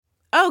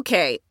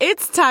Okay,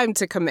 it's time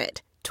to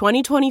commit.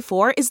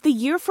 2024 is the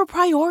year for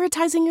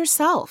prioritizing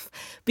yourself.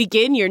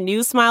 Begin your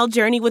new smile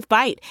journey with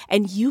Byte,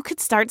 and you could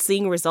start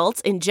seeing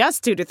results in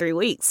just 2 to 3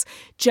 weeks.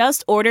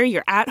 Just order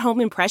your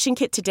at-home impression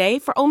kit today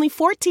for only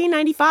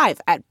 $14.95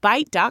 at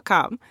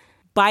Byte.com.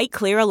 Byte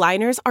Clear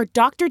aligners are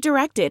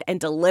doctor-directed and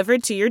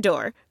delivered to your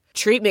door.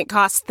 Treatment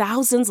costs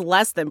thousands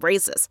less than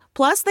braces.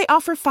 Plus, they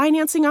offer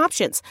financing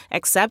options,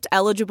 accept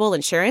eligible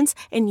insurance,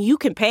 and you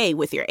can pay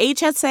with your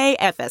HSA,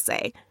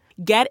 FSA.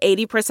 Get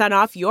 80%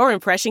 off your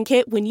impression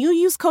kit when you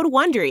use code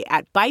WONDERY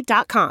at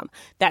Byte.com.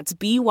 That's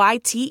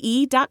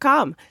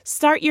BYTE.com.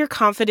 Start your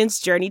confidence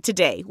journey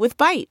today with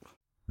Byte.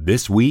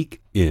 This week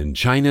in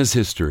China's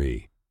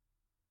history.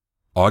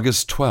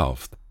 August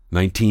 12th,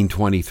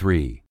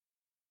 1923.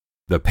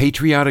 The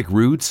patriotic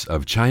roots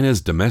of China's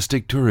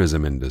domestic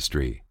tourism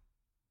industry.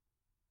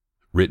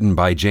 Written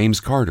by James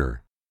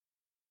Carter.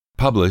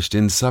 Published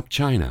in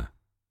SupChina.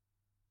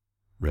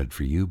 Read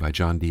for you by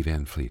John D.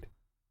 Van Fleet.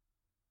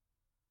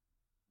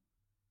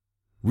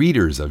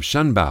 Readers of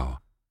Shenbao,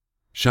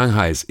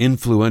 Shanghai's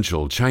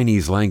influential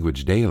Chinese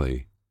language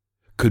daily,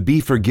 could be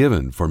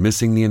forgiven for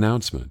missing the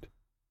announcement.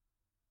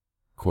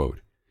 Quote,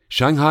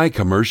 Shanghai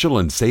Commercial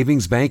and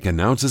Savings Bank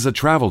announces a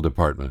travel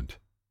department.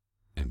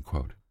 End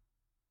quote.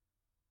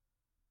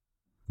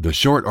 The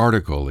short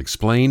article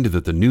explained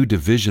that the new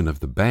division of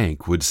the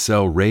bank would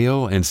sell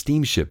rail and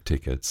steamship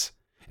tickets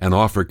and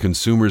offer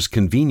consumers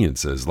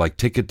conveniences like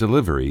ticket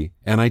delivery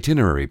and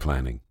itinerary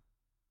planning.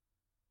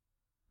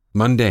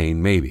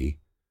 Mundane, maybe,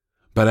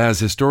 but as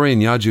historian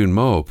Yajun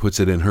Mo puts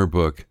it in her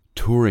book,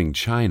 Touring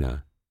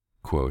China,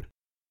 quote,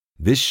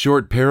 this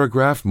short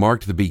paragraph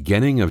marked the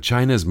beginning of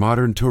China's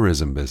modern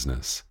tourism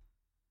business.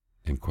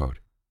 End quote.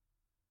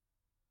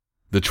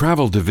 The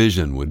travel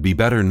division would be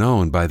better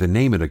known by the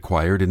name it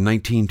acquired in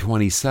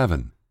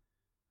 1927,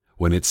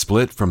 when it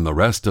split from the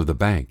rest of the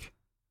bank.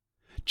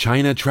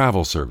 China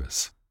Travel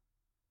Service.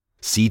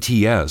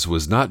 CTS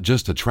was not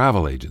just a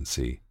travel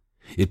agency.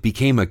 It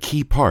became a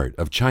key part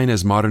of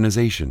China's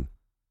modernization.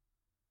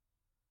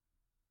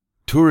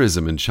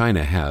 Tourism in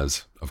China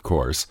has, of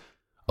course,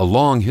 a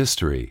long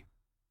history.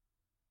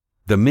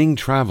 The Ming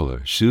traveler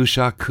Xu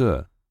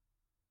Shake,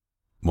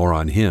 more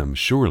on him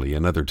surely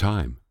another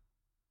time,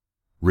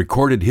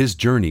 recorded his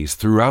journeys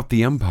throughout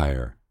the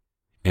empire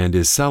and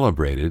is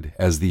celebrated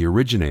as the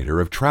originator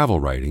of travel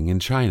writing in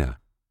China.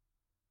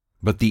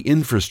 But the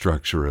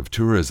infrastructure of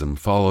tourism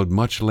followed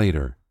much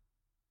later.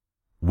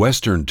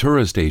 Western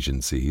tourist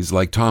agencies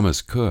like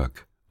Thomas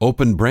Cook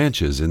opened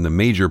branches in the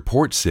major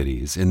port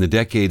cities in the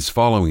decades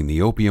following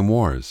the Opium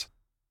Wars,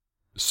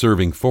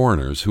 serving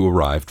foreigners who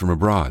arrived from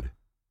abroad.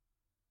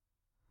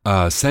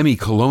 A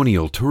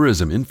semi-colonial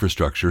tourism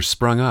infrastructure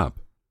sprung up,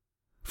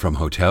 from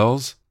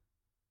hotels,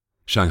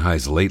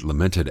 Shanghai's late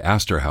lamented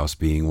Astor House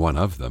being one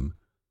of them,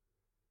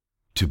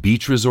 to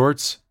beach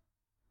resorts,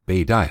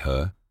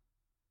 Beidaihe,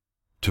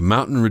 to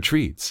mountain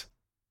retreats,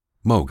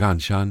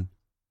 Moganshan,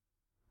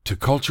 to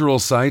cultural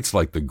sites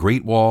like the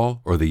Great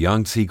Wall or the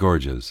Yangtze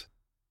Gorges.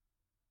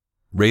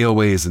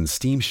 Railways and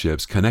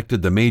steamships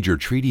connected the major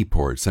treaty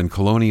ports and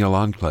colonial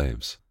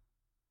enclaves.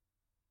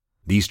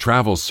 These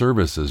travel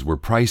services were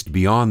priced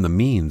beyond the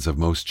means of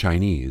most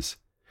Chinese,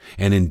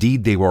 and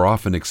indeed they were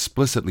often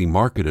explicitly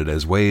marketed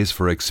as ways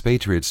for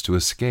expatriates to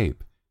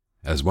escape,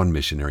 as one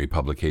missionary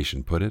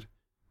publication put it,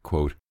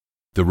 quote,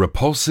 the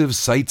repulsive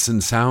sights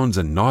and sounds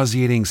and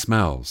nauseating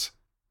smells,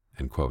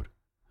 end quote,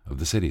 of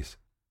the cities.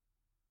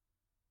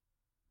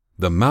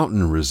 The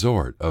mountain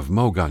resort of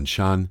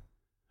Moganshan,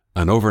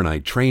 an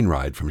overnight train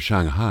ride from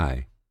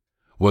Shanghai,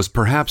 was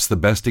perhaps the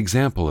best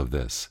example of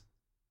this,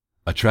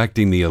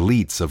 attracting the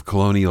elites of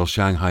colonial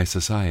Shanghai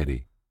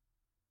society.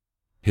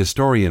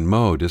 Historian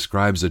Mo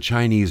describes a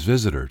Chinese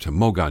visitor to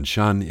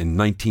Moganshan in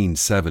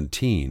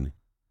 1917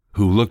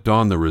 who looked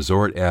on the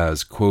resort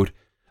as, quote,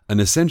 an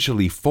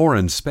essentially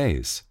foreign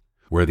space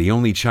where the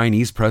only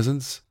Chinese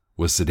presence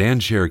was sedan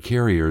chair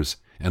carriers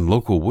and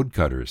local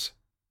woodcutters,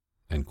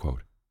 end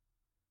quote.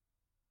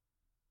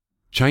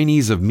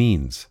 Chinese of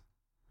means,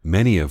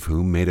 many of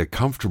whom made a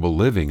comfortable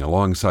living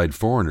alongside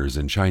foreigners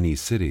in Chinese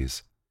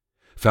cities,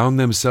 found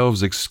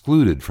themselves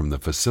excluded from the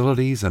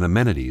facilities and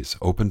amenities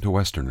open to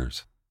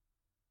Westerners.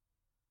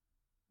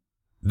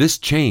 This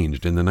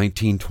changed in the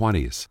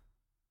 1920s.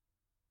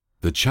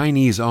 The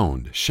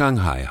Chinese-owned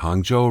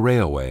Shanghai-Hangzhou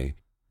Railway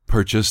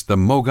purchased the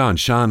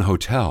Moganshan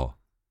Hotel,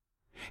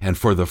 and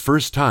for the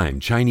first time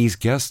Chinese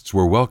guests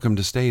were welcome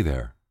to stay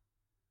there.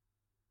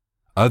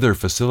 Other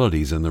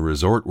facilities in the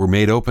resort were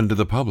made open to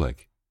the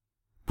public,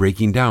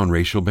 breaking down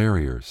racial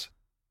barriers.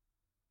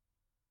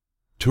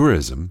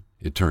 Tourism,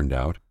 it turned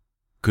out,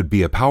 could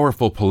be a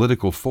powerful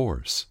political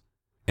force,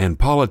 and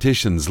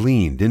politicians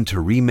leaned into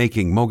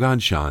remaking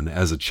Moganshan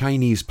as a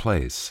Chinese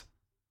place.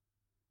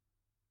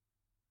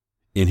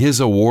 In his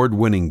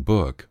award-winning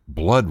book,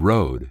 Blood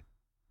Road,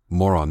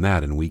 more on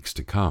that in weeks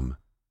to come,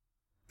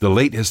 the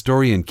late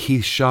historian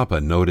Keith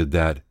Schappa noted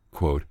that,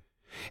 quote,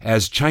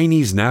 as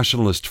Chinese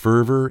nationalist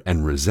fervor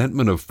and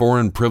resentment of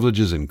foreign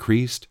privileges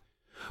increased,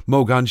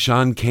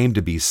 Moganshan came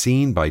to be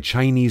seen by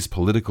Chinese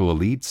political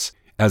elites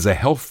as a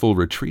healthful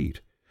retreat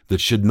that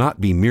should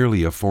not be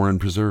merely a foreign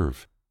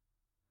preserve."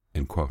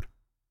 End quote.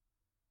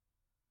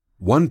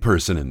 One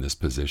person in this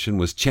position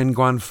was Chen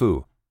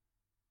Guanfu.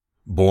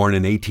 Born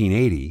in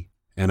 1880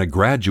 and a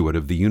graduate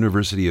of the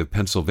University of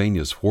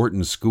Pennsylvania's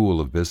Wharton School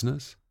of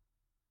Business,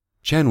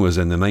 Chen was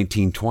in the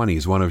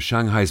 1920s one of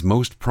Shanghai's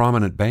most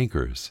prominent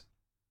bankers.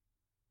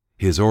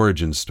 His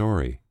origin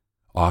story,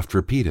 oft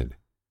repeated,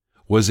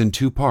 was in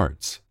two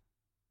parts.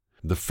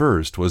 The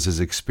first was his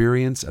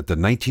experience at the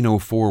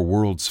 1904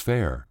 World's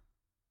Fair,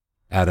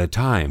 at a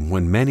time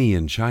when many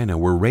in China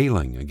were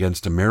railing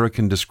against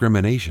American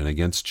discrimination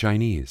against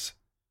Chinese.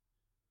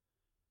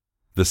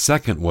 The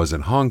second was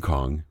in Hong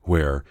Kong,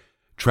 where,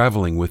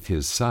 traveling with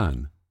his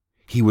son,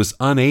 he was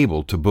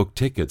unable to book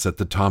tickets at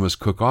the Thomas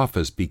Cook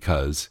office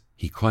because,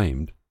 he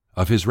claimed,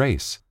 of his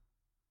race.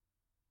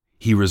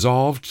 He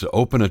resolved to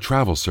open a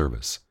travel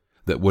service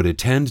that would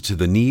attend to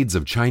the needs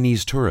of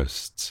Chinese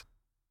tourists.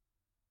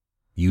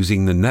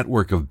 Using the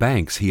network of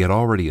banks he had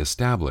already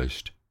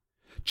established,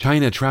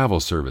 China Travel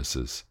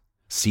Services,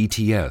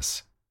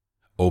 CTS,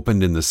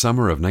 opened in the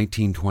summer of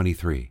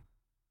 1923.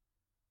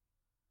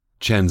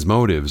 Chen's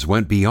motives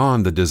went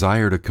beyond the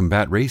desire to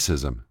combat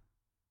racism.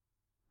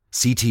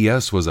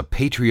 CTS was a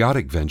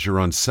patriotic venture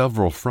on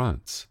several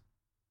fronts.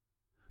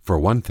 For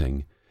one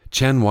thing,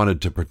 Chen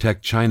wanted to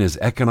protect China's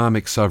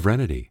economic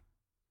sovereignty,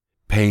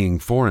 paying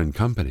foreign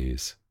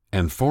companies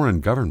and foreign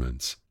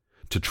governments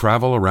to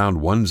travel around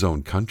one's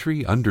own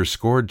country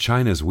underscored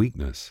China's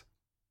weakness.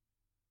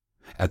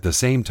 At the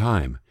same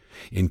time,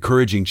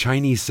 encouraging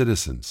Chinese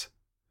citizens,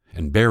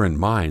 and bear in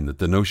mind that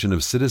the notion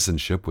of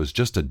citizenship was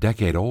just a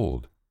decade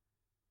old,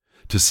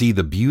 to see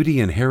the beauty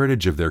and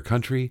heritage of their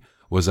country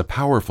was a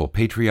powerful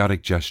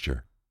patriotic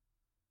gesture.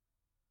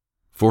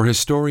 For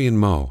historian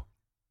Mo,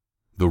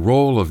 the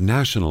role of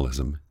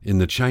nationalism in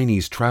the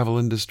Chinese travel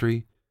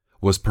industry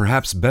was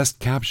perhaps best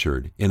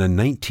captured in a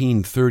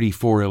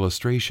 1934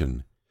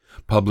 illustration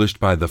published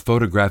by the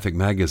photographic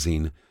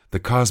magazine The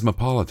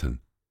Cosmopolitan,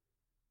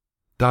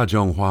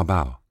 Dazhong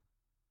Huabao.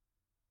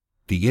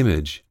 The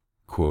image,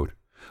 quote,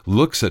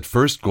 "looks at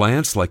first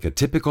glance like a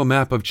typical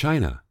map of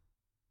China,"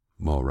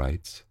 Mo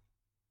writes.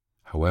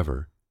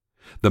 However,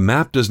 the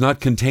map does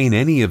not contain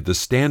any of the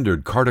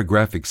standard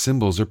cartographic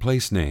symbols or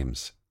place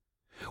names.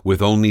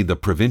 With only the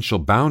provincial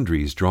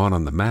boundaries drawn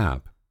on the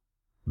map,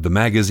 the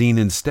magazine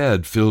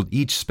instead filled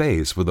each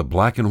space with a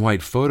black and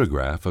white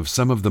photograph of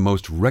some of the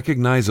most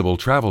recognizable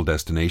travel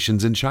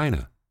destinations in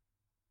China.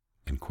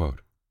 End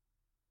quote.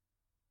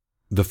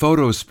 The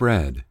photo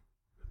spread,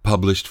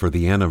 published for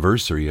the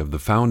anniversary of the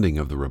founding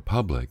of the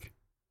Republic,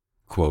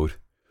 quote,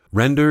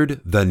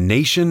 rendered the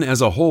nation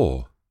as a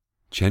whole,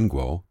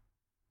 Chenguo,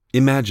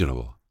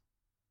 imaginable.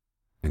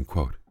 End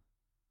quote.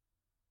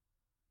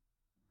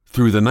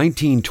 Through the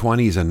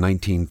 1920s and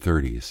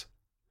 1930s,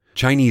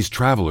 Chinese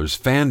travelers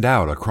fanned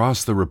out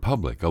across the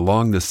Republic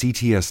along the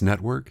CTS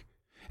network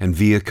and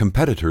via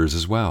competitors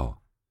as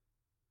well.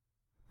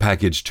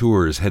 Package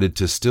tours headed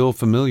to still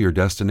familiar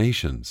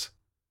destinations: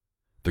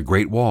 the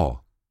Great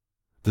Wall,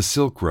 the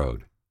Silk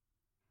Road,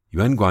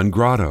 Yuanguan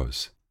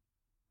Grottos,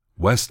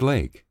 West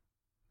Lake,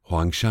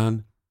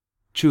 Huangshan,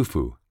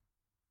 Chufu.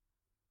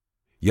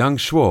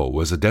 Yangshuo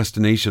was a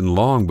destination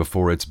long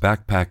before its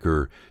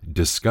backpacker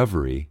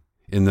discovery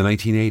in the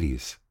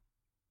 1980s.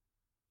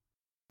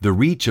 The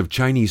reach of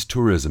Chinese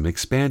tourism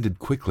expanded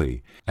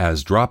quickly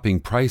as dropping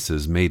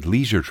prices made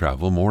leisure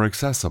travel more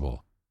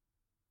accessible.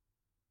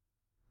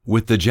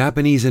 With the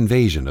Japanese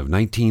invasion of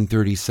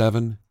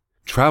 1937,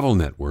 travel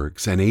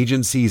networks and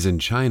agencies in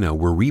China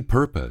were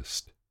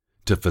repurposed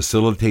to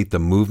facilitate the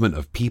movement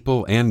of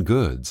people and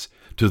goods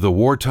to the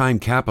wartime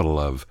capital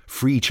of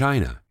Free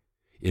China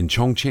in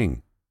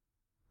Chongqing.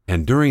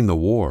 And during the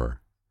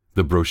war,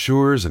 the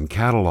brochures and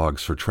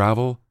catalogs for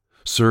travel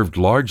served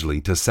largely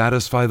to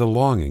satisfy the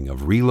longing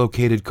of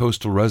relocated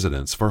coastal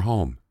residents for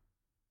home.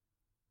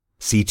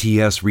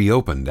 CTS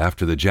reopened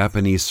after the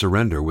Japanese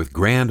surrender with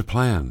grand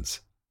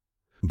plans,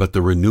 but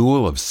the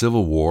renewal of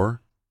civil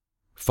war,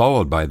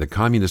 followed by the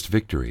communist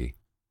victory,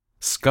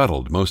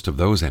 scuttled most of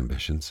those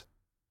ambitions.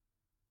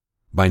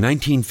 By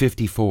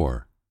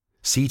 1954,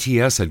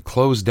 CTS had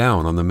closed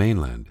down on the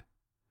mainland,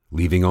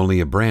 leaving only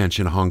a branch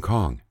in Hong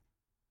Kong,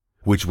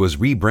 which was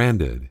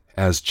rebranded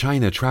as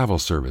China Travel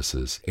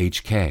Services,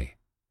 HK.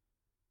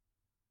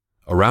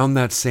 Around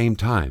that same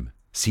time,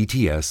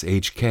 CTS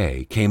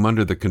HK came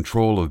under the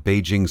control of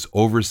Beijing's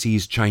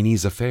Overseas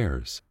Chinese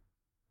Affairs,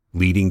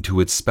 leading to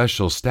its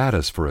special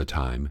status for a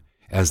time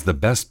as the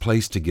best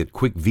place to get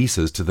quick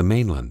visas to the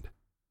mainland,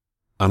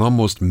 an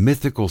almost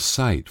mythical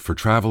sight for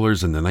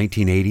travelers in the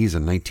 1980s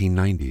and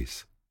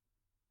 1990s.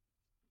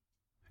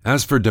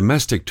 As for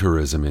domestic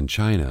tourism in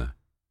China,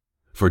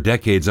 for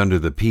decades under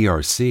the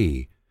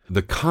PRC,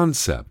 the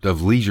concept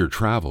of leisure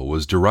travel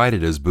was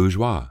derided as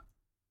bourgeois.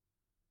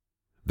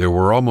 There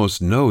were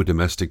almost no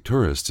domestic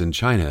tourists in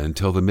China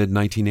until the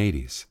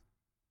mid-1980s.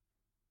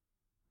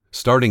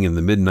 Starting in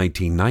the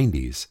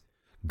mid-1990s,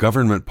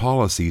 government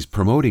policies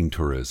promoting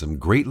tourism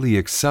greatly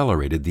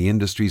accelerated the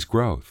industry's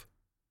growth,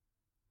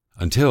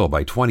 until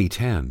by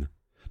 2010,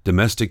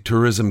 domestic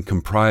tourism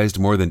comprised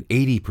more than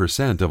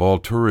 80% of all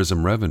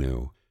tourism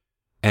revenue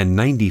and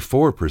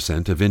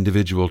 94% of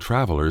individual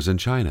travelers in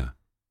China,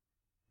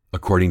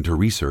 according to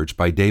research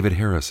by David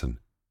Harrison.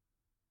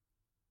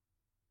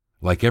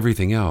 Like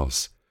everything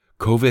else,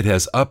 COVID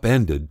has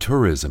upended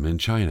tourism in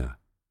China.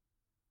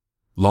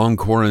 Long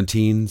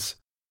quarantines,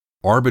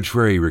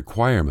 arbitrary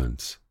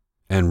requirements,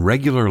 and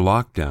regular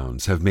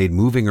lockdowns have made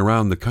moving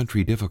around the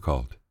country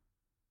difficult.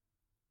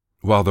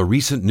 While the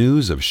recent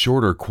news of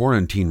shorter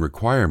quarantine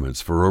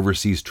requirements for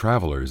overseas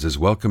travelers is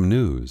welcome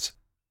news,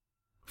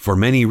 for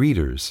many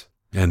readers,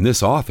 and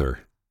this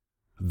author,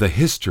 the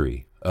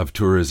history of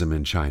tourism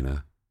in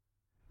China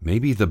may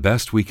be the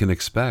best we can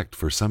expect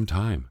for some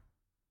time.